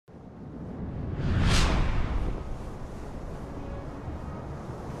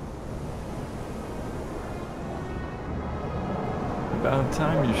About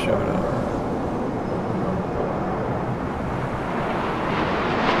time you showed up.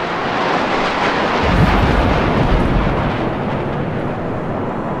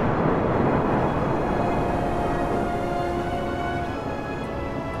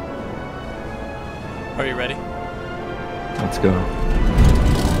 Are you ready? Let's go.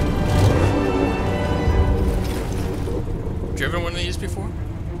 Driven one of these before?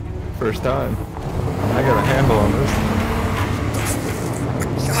 First time. I got a handle on this.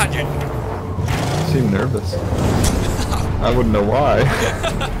 God, you seem nervous. I wouldn't know why. A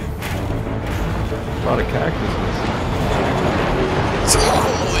lot of cactuses.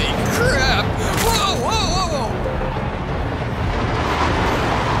 Holy crap! Whoa, whoa, whoa!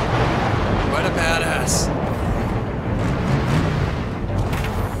 What a badass.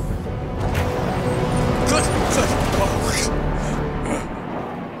 Good, good.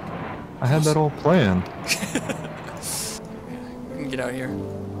 I had that all planned. We can get out here.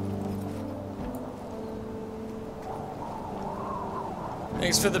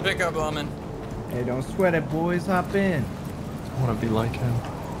 Thanks for the pickup, Lawman. Hey, don't sweat it, boys. Hop in. I want to be like him.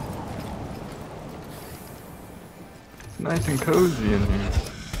 It's nice and cozy in here.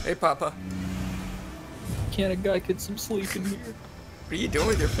 Hey, Papa. Can't a guy get some sleep in here? What are you doing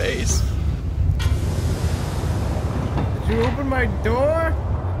with your face? Did you open my door?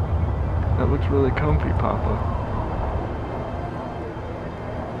 That looks really comfy, Papa.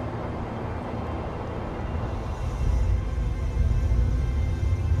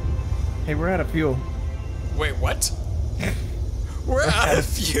 Hey, we're out of fuel. Wait, what? We're out of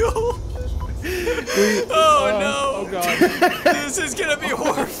fuel? Oh no! Oh god. This is gonna be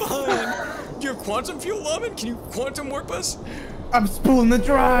horrifying. Do you have quantum fuel, Lawman? Can you quantum warp us? I'm spooling the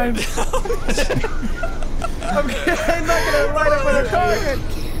drive. I'm not gonna light up with a target.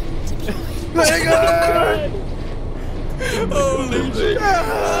 Let go! Holy shit!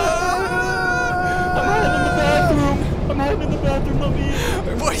 I'm hiding in the bathroom, let me in.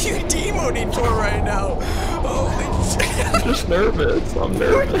 What are you demoting for right now? Holy shit! I'm just nervous. I'm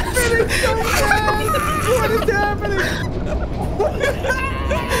nervous. It's so bad! What is happening?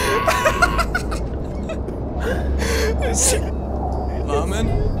 Lawman?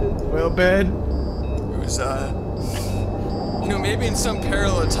 Well, Ben. It was, you know, maybe in some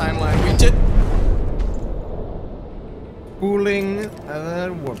parallel timeline we did. Spooling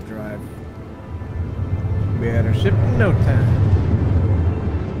the warp drive. We had our ship in no time.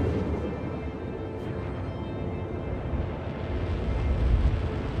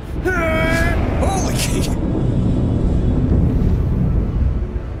 Holy shit!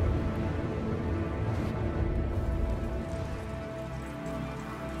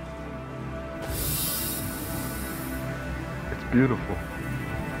 It's beautiful.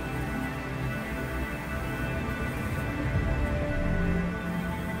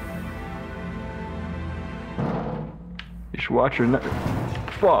 You should watch your neck.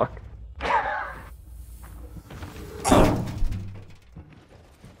 Fuck.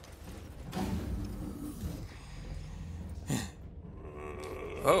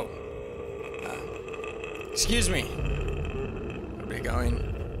 Oh. Excuse me. Where are we going?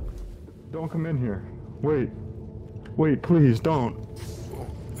 Don't come in here. Wait. Wait, please, don't.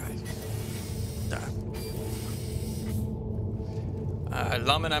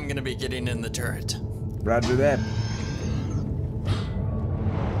 Lawman, I'm gonna be getting in the turret. Roger that.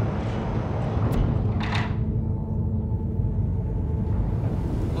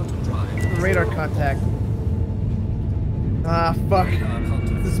 Radar contact. Ah, fuck.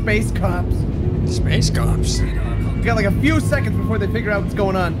 The space cops. Space cops? We got like a few seconds before they figure out what's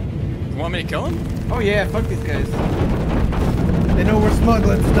going on. You want me to kill him? Oh yeah, fuck these guys. They know we're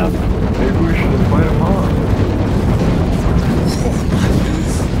smuggling stuff. Maybe we should invite them on.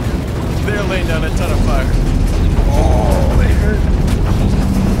 They're laying down a ton of fire. Oh, they hurt.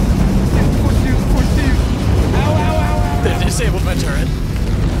 Push you, push you. Ow, ow, ow, ow. They disabled my turret.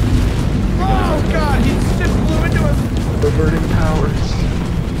 Oh god, he just flew into us. Reverting powers.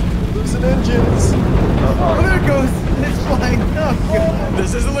 Losing engines. Oh, there it goes. It's flying. Oh god.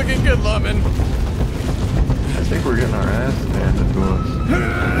 This isn't looking good, Lawman. I think we're getting our ass handed to us.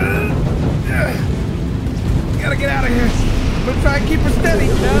 Gotta get out of here. But try and keep her steady.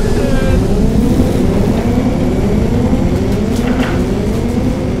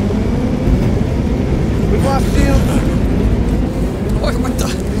 We've lost shield. What the?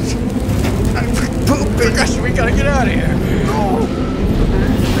 Gosh, we gotta get out of here. Oh.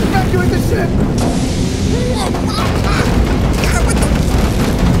 Evacuate the ship.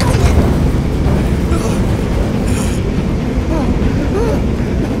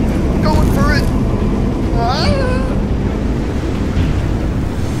 Going for it.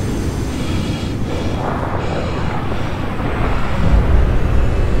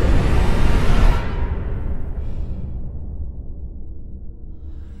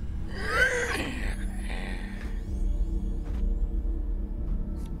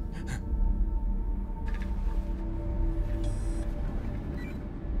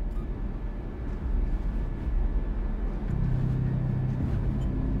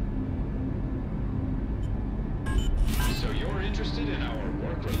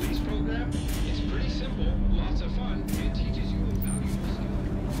 It's pretty simple, lots of fun, and teaches you a valuable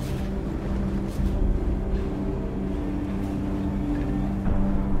skill.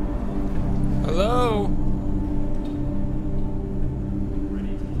 Hello?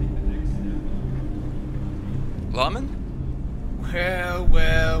 Lawman? Well,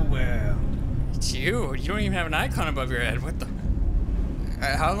 well, well. It's you. You don't even have an icon above your head. What the?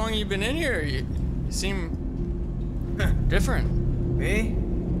 How long have you been in here? You seem different. Me?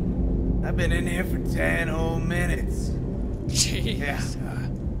 I've been in here for 10 whole minutes. Jeez. Yeah.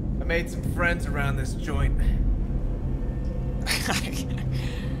 I made some friends around this joint.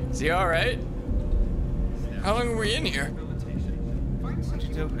 Is he alright? How long were we in here? Why don't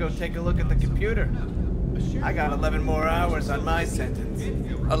you go take a look at the computer? I got 11 more hours on my sentence.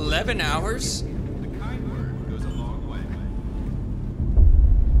 11 hours?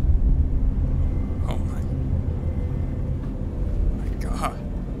 Oh my god.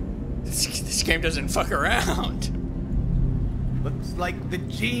 This game doesn't fuck around. Looks like the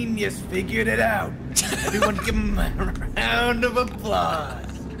genius figured it out. Everyone give him a round of applause.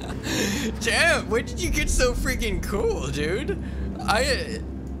 Damn, when did you get so freaking cool, dude?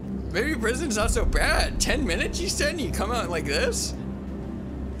 Maybe prison's not so bad. 10 minutes, you said, and you come out like this?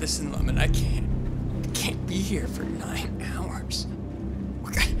 Listen, Lawman, I can't be here for 9 hours.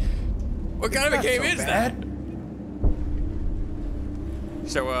 What kind of a game is that?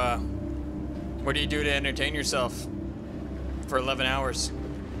 So, what do you do to entertain yourself for 11 hours?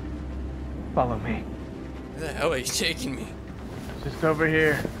 Follow me. Where the hell are you taking me? Just over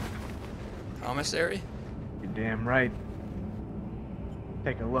here. Commissary? You're damn right.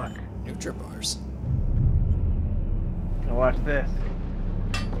 Take a look. Nutra bars. Now watch this.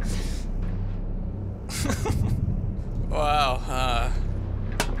 Wow,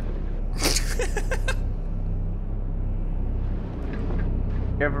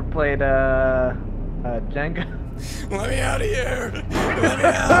 You ever played Jenga? Let me out of here! Let me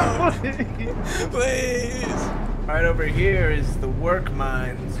out! Please! Right over here is the work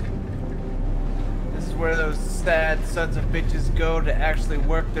mines. This is where those sad sons of bitches go to actually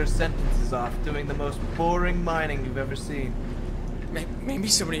work their sentences off, doing the most boring mining you've ever seen. Maybe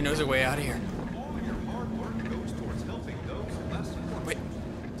somebody knows a way out of here. Wait,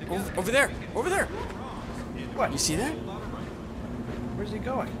 over there! Over there! What? You see that? Where's he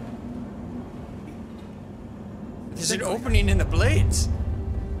going? There's an opening in the blades.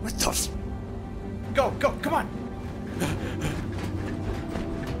 What the f- Go, come on!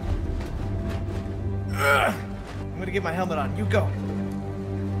 I'm gonna get my helmet on. You go.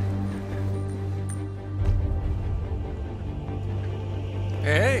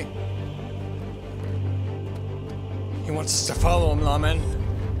 Hey! He wants us to follow him, Lawman.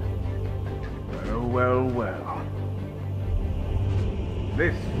 Well.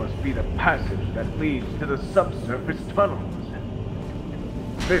 This must be the passage that leads to the subsurface tunnels.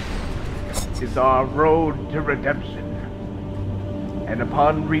 This is our road to redemption. And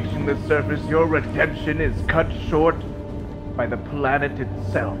upon reaching the surface, your redemption is cut short by the planet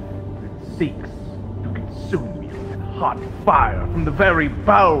itself that seeks to consume you in hot fire from the very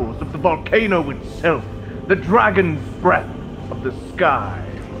bowels of the volcano itself, the dragon's breath of the sky.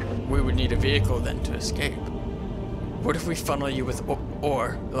 We would need a vehicle then to escape. What if we funnel you with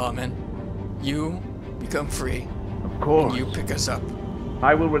ore, Lawman? You become free. Of course, And you pick us up.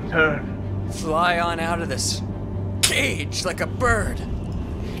 I will return. Fly on out of this cage like a bird.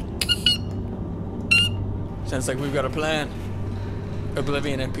 Sounds like we've got a plan.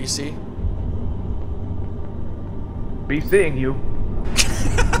 Oblivion NPC. Be seeing you.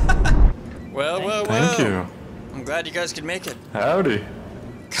 Well. Thank you. I'm glad you guys could make it. Howdy.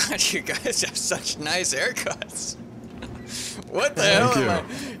 God, you guys have such nice haircuts. What the Thank hell you.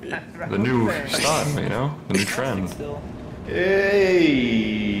 am I? The new style, you know? The new trend.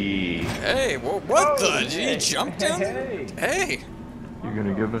 Hey! Hey, what the? Did you jump down? Hey, You're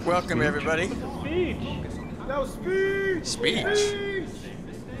gonna give us a welcome speech? everybody. Speech.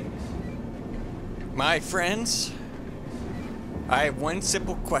 My friends, I have one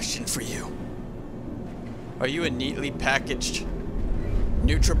simple question for you. Are you a neatly packaged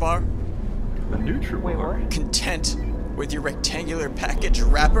Nutra bar? The Nutra bar. Content with your rectangular package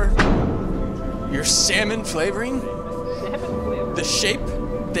wrapper? Your salmon flavoring? The shape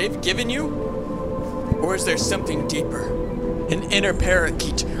they've given you? Or is there something deeper? An inner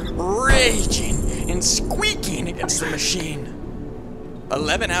parakeet raging and squeaking against the machine?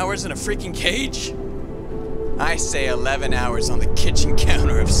 11 hours in a freaking cage? I say 11 hours on the kitchen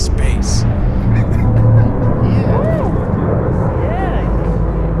counter of space.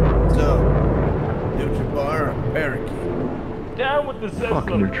 So, Nutra bar or parakeet? Down with the Fuck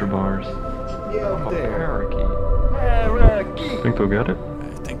system. Nutra bars. Yeah, up there. Think they'll get it?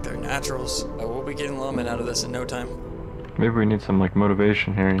 I think they're naturals. We'll be getting Lawman out of this in no time. Maybe we need some like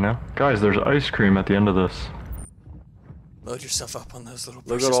motivation here, you know? Guys, there's ice cream at the end of this. Load yourself up on those little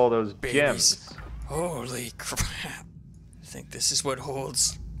Look precious at all those babies. gems. Holy crap. I think this is what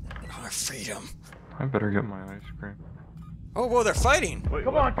holds our freedom. I better get my ice cream. Oh, whoa, they're fighting.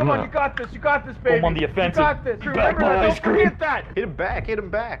 Come on, come on, you got this, baby. I'm on the offensive. You got this. You back Remember my that, ice don't cream. forget that. Hit him back, hit him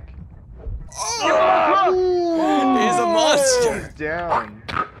back. Oh, he's a monster. Down.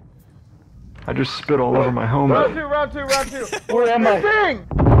 I just spit all over my helmet. Round two. Where am I? Ding!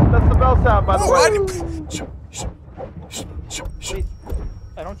 That's the bell sound, by the Oh, way. Wait,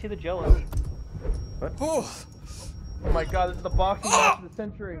 I don't see the jello. Oh, Oh my god, this is the boxing match of the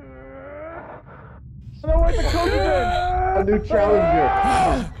century. No, wait, the coach again! A new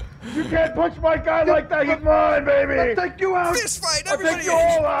challenger. You can't punch my guy like that, he's mine, baby! I'll take you out! fist fight, I'll everybody. take you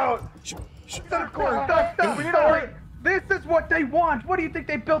all out! Stop, we need to hurry. This is what they want! What do you think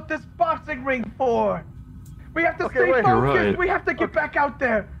they built this boxing ring for? We have to stay You're focused! right. We have to get back out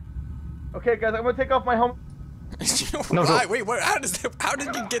there! Okay, guys, I'm gonna take off my helmet. No, Why? no. Wait, what? How did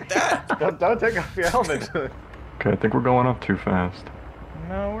you get that? Don't take off your helmet. Okay, I think we're going up too fast.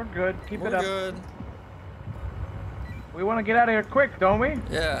 No, we're good. Keep We're it up. good. We want to get out of here quick, don't we?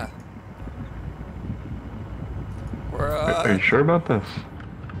 Yeah. We're Are you sure about this?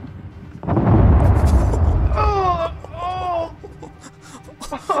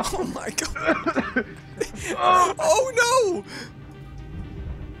 Oh my god. Oh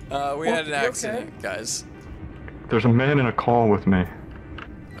no! We had an accident, guys. There's a man in a call with me.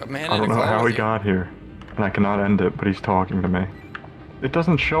 A man I in a don't know car how with he you. got here, and I cannot end it, but he's talking to me. It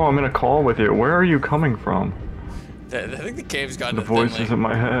doesn't show I'm in a call with you. Where are you coming from? I think the cave's gotten The to voice thin is in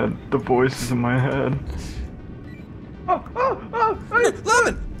my head. The voice is in my head. Hey.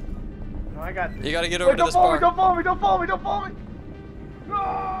 Lemon! No, I got this. You gotta get over Wait, to this don't fall me, bar. don't fall me, don't fall me, don't fall me!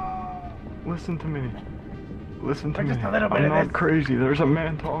 Ah! Listen to me. Listen to me. Just a little bit I'm of not this. crazy. There's a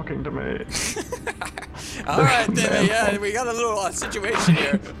man talking to me. Alright then, yeah, we got a little situation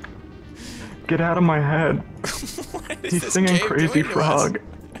here. Get out of my head. What is He's this singing cave Crazy doing to us? Frog.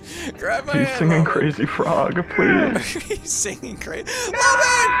 Grab my He's hand, singing Lemon. Crazy Frog, please. He's singing crazy.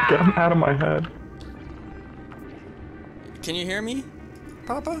 Lemon! Get him out of my head. Can you hear me,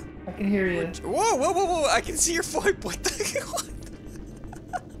 Papa? I can hear you. Whoa! I can see your VoIP. What the?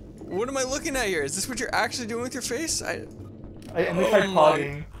 What am I looking at here? Is this what you're actually doing with your face? I'm just like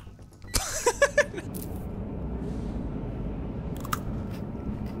hogging.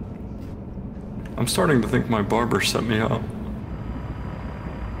 I'm starting to think my barber set me up.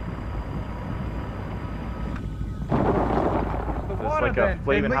 The water like a then,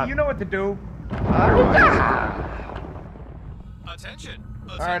 flaming Finley, hot- you know what to do. Attention.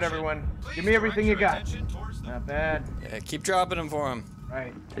 Alright, everyone. Give me everything you got. Not bad. Yeah, keep dropping them for him.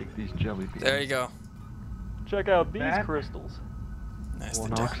 Right. Take these jelly beans. There you go. Check out these That? crystals. Nice. One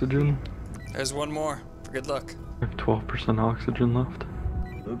job. oxygen. There's one more. For good luck. I have 12% oxygen left.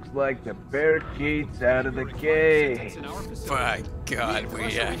 Looks like the parakeet's out of the cave. My God,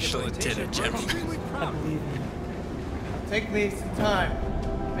 we actually did it, gentlemen. Take me some time.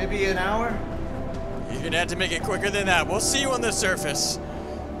 Maybe an hour? You're gonna have to make it quicker than that. We'll see you on the surface.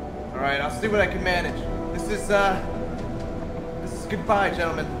 Alright, I'll see what I can manage. This is goodbye,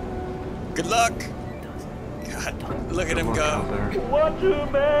 gentlemen. Good luck. God, look at him Look out go. there. Watch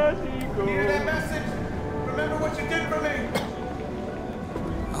him as he Hear that goes. message? Remember what you did for me.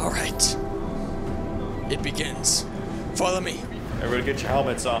 All right. It begins. Follow me. Everybody get your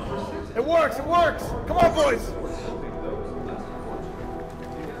helmets on. It works, it works! Come on, boys!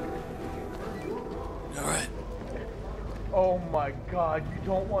 All right. Oh my god, you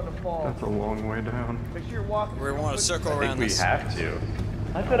don't want to fall. That's a long way down. Make sure you're walking. We want to circle I around think we this. have to.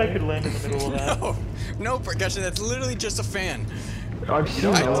 I bet I could land in the middle of that. No, no percussion. That's literally just a fan. I've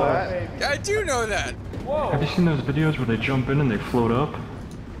seen I, those. I do know that. Whoa! Have you seen those videos where they jump in and they float up?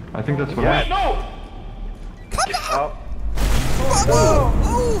 I think that's what Yeah, I... no!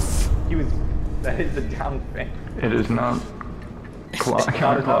 Whoa! Oof! He was. That is a down fan. It is not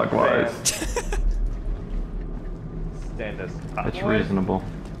counterclockwise. Stand us up. It's reasonable.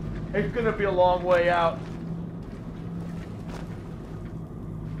 It's gonna be a long way out.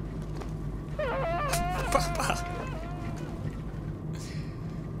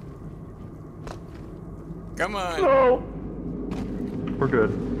 Come on. No! We're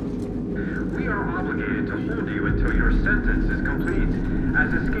good. We are obligated to hold you until your sentence is complete.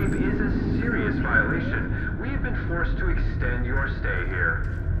 As escape is a serious violation, we have been forced to extend your stay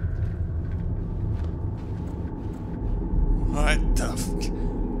here. What the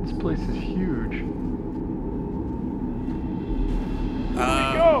place is huge.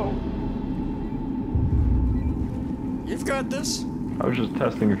 Go! You've got this. I was just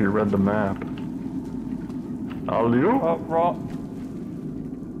testing if you read the map. Hello? Raw.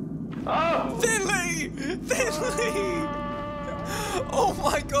 Oh! Finley! Finley! Oh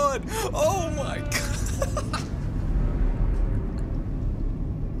my god! Oh my god!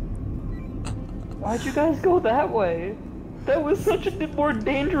 Why'd you guys go that way? That was such a more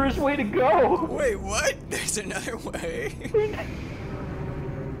dangerous way to go. Wait, what? There's another way?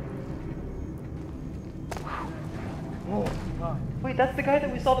 Wait, that's the guy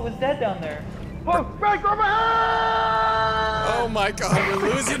that we saw that was dead down there. Oh, right over here! Oh my god,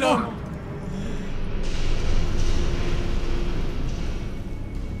 we're losing him!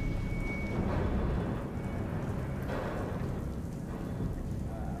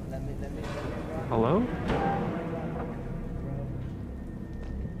 Hello?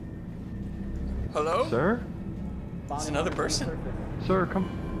 Hello? Sir? It's another person? Sir, come.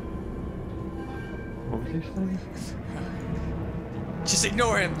 What was he saying? Just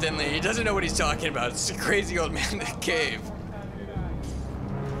ignore him, Finley. He doesn't know what he's talking about. It's a crazy old man in the cave.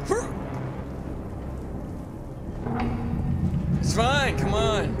 It's fine, come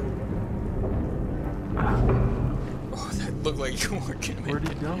on. Oh, that looked like you were gonna Where'd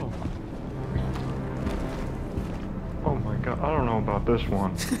he go? Oh my god, I don't know about this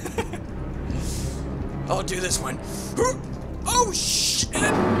one. I'll do this one. Oh shit!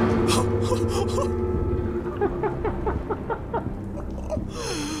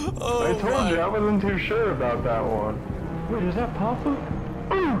 Oh, I told you, I wasn't too sure about that one. Wait, is that Papa?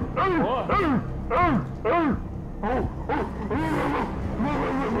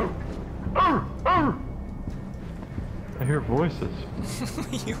 I hear voices.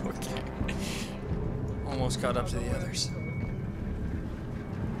 You okay? Almost caught up to the others.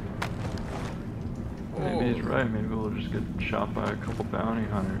 Maybe he's right. Maybe we'll just get shot by a couple bounty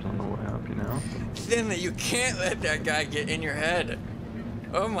hunters on the way up, you know? Finley, you can't let that guy get in your head.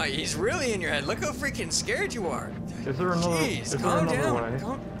 Oh my, he's really in your head. Look how freaking scared you are. Is there another? Jeez, is there calm another down. way?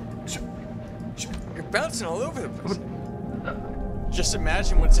 You're bouncing all over the place. Just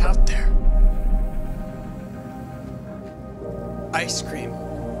imagine what's out there. Ice cream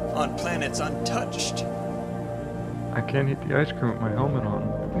on planets untouched. I can't eat the ice cream with my helmet on.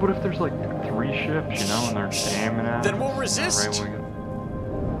 What if there's like 3 ships, you know, and they're aiming at Then us? we'll resist. Right when we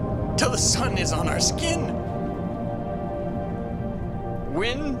get... Till the sun is on our skin.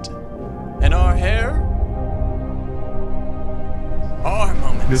 Wind in our hair. Our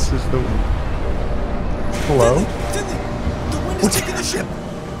moments. This is the... Hello? Finley, the wind is taking the ship.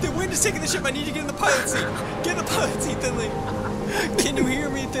 The wind is taking the ship. I need to get in the pilot seat. Get in the pilot seat, Finley. Can you hear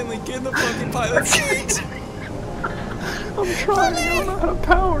me, Finley? Get in the fucking pilot seat. I'm trying, I don't know how to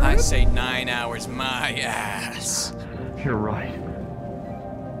power it. I say 9 hours, my ass. You're right.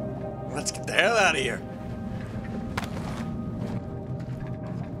 Let's get the hell out of here.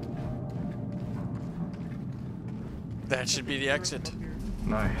 That should be the exit.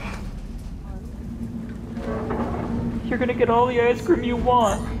 Nice. You're gonna get all the ice cream you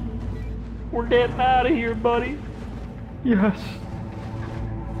want. We're getting out of here, buddy. Yes.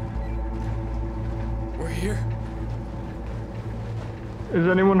 We're here. Is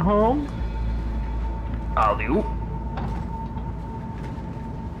anyone home? Alley-oop.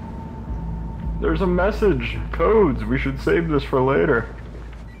 There's a message. Codes. We should save this for later.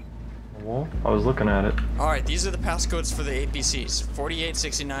 Well, I was looking at it. Alright, these are the passcodes for the APCs.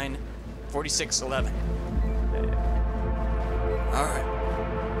 4869, 4611. Alright.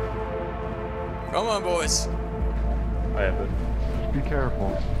 Come on, boys. I have it. Just be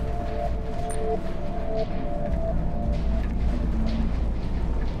careful.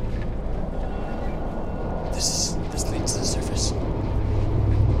 This leads to the surface.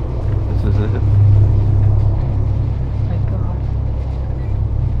 This is it. Thank God.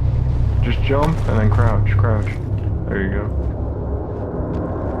 Just jump and then crouch, crouch. There you go.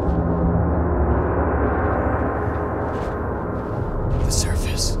 The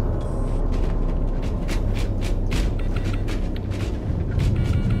surface.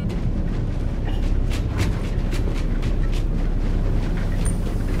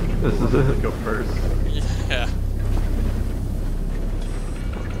 This is it. Go first. Yeah.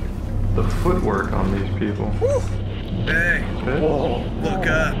 The footwork on these people. Hey, Fit? look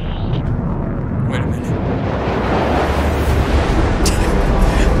up. Wait a minute.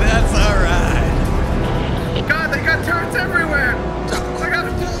 That's alright. God, they got turrets everywhere. I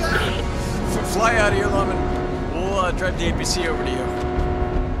gotta pull out. Fly out of here, Lawman. We'll drive the APC over to you.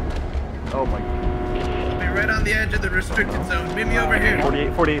 Oh my. I'll be right on the edge of the restricted zone. Meet me over here.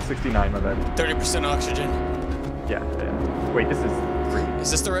 4869, my bad. 30% oxygen. Yeah. Wait, this is...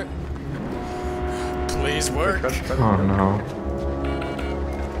 Is this the right? Please work. Oh no.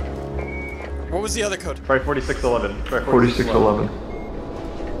 What was the other code? Try 4611. Try 4611.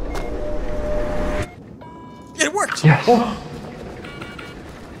 It worked! Yes!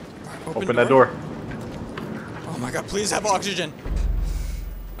 Open that door. Oh my god, please have oxygen.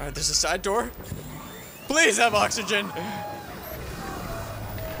 Alright, there's a side door. Please have oxygen!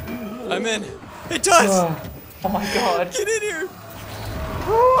 I'm in. It does! Oh my god. Get in here!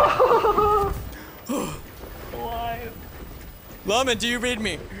 Alive. Lawman, do you read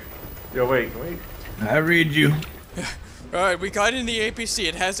me? Yo, wait. I read you. Alright, we got in the APC.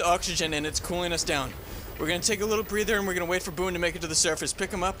 It has oxygen and it's cooling us down. We're gonna take a little breather and we're gonna wait for Boone to make it to the surface.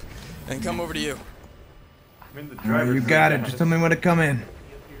 Pick him up and come over to you. I'm in the Alright, driver's you got seat. it. Just tell me when to come in.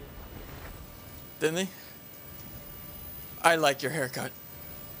 Finley? I like your haircut.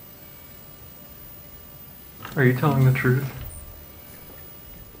 Are you telling the truth?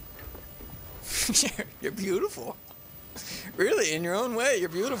 You're beautiful. Really, in your own way, you're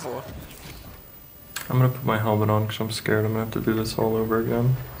beautiful. I'm gonna put my helmet on because I'm scared I'm gonna have to do this all over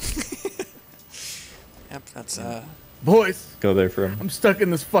again. Yep, that's Boys, Go there for him. I'm stuck in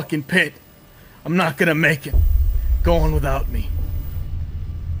this fucking pit. I'm not gonna make it. Go on without me.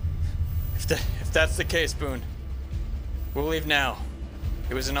 If that's the case, Boone, we'll leave now.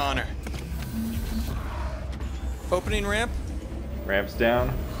 It was an honor. Opening ramp, Ramps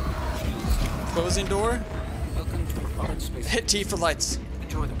down. closing door. Hit T for lights.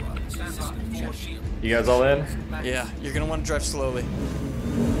 You guys all in? Yeah, you're gonna want to drive slowly.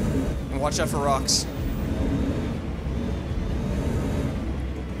 And watch out for rocks.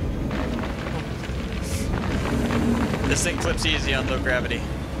 This thing flips easy on low gravity.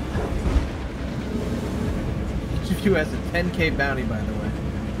 Each of you has a 10K bounty, by the way.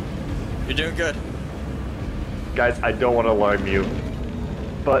 You're doing good. Guys, I don't want to alarm you,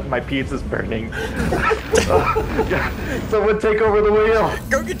 but my pizza's burning. Someone take over the wheel.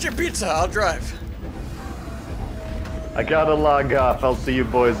 Go get your pizza, I'll drive. I gotta log off. I'll see you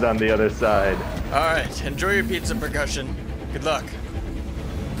boys on the other side. Alright, enjoy your pizza, Percussion. Good luck.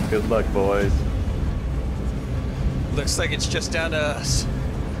 Good luck, boys. Looks like it's just down to us.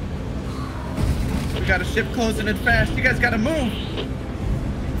 We got a ship closing in fast. You guys gotta move.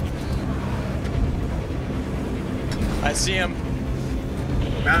 I see him.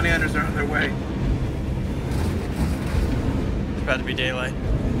 Bounty hunters are on their way. It's about to be daylight.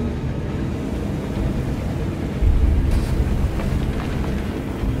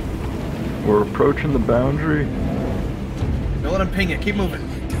 We're approaching the boundary. Don't let them ping it. Keep moving.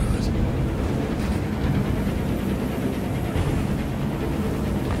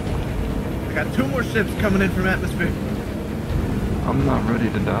 I got 2 more ships coming in from atmosphere. I'm not ready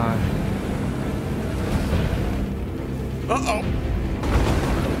to die. Uh-oh.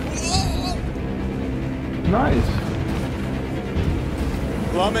 Nice.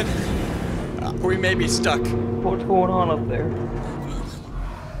 Lawman, we may be stuck. What's going on up there?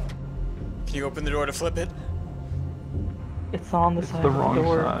 Can you open the door to flip it? It's on the It's side the of the wrong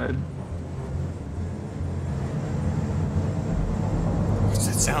door. side. What's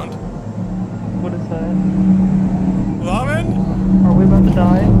that sound? What is that? Lawman? Are we about to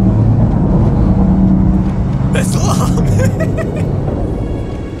die? It's Lawman!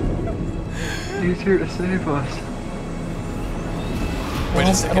 He's here to save us. Wait a I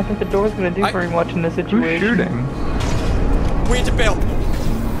don't second. think the door's gonna do very much in this Who's situation. shooting? We need to bail.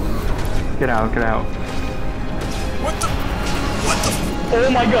 Get out, get out. What the? What the? Oh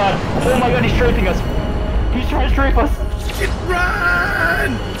my god! Oh my god, he's strafing us! He's trying to strafe us!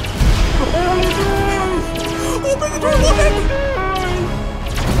 Run! Open the door, Lawman!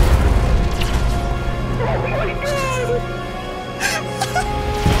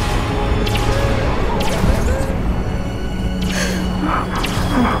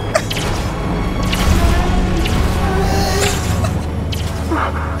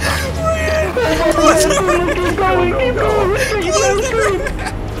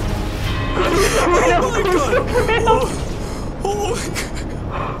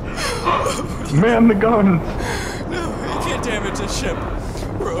 Man the guns! No, you can't damage this ship.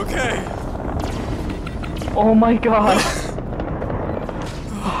 We're okay. Oh my god!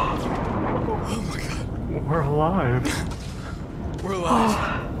 Oh my god. We're alive. We're alive.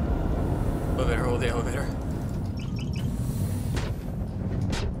 Elevator, hold the elevator.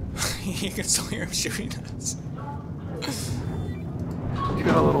 You can still hear him shooting us. He's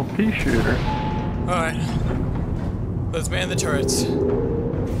got a little pea shooter. Alright. Let's man the turrets.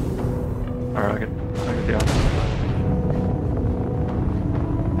 Alright, I can Yeah.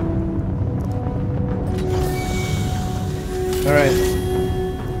 Alright.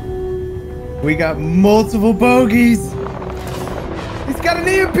 We got multiple bogeys! He's got an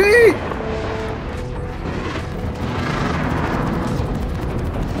EMP!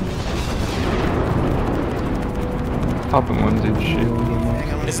 Popping onesie shield. Hang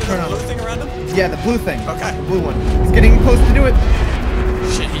on, Is it turn the on. blue thing around him? Yeah, the blue thing. Okay. The blue one. He's getting close to do it.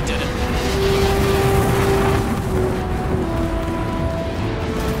 Shit, he did it.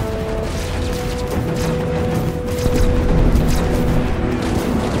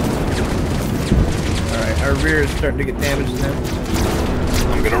 Alright, our rear is starting to get damaged now.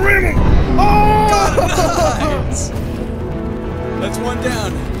 I'm gonna ram him! Oh! Nice. That's one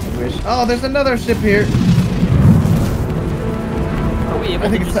down. Oh, there's another ship here. Are we able I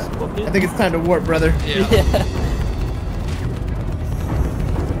think to it's just book it? I think it's time to warp, brother. Yeah.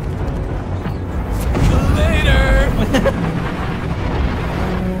 Later.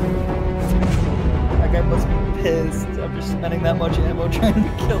 That guy must be pissed after spending that much ammo trying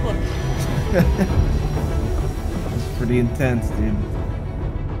to kill him. It's pretty intense, dude.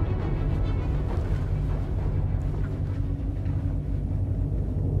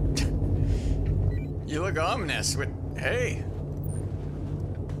 You look ominous. Hey.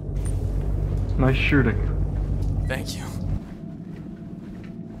 Nice shooting. Thank you.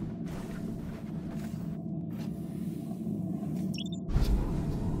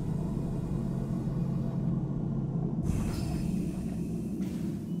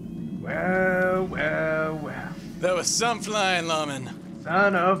 Well, well, well. That was some flying, Lawman.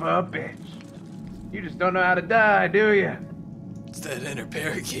 Son of a bitch. You just don't know how to die, do you? It's that inner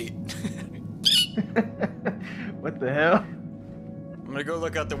parakeet. What the hell? I'm gonna go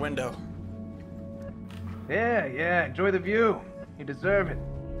look out the window. Yeah, yeah, enjoy the view. You deserve it.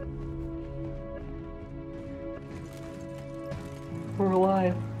 We're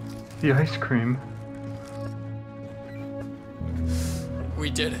alive. The ice cream. We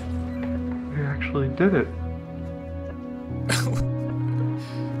did it. We actually did it.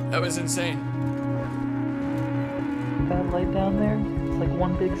 That was insane. That light down there? It's like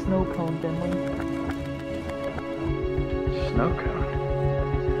one big snow cone, Finley. Snow cone.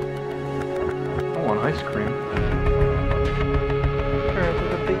 I want ice cream. Sure, it's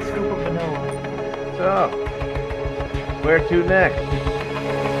like a big scoop of vanilla. So, where to next?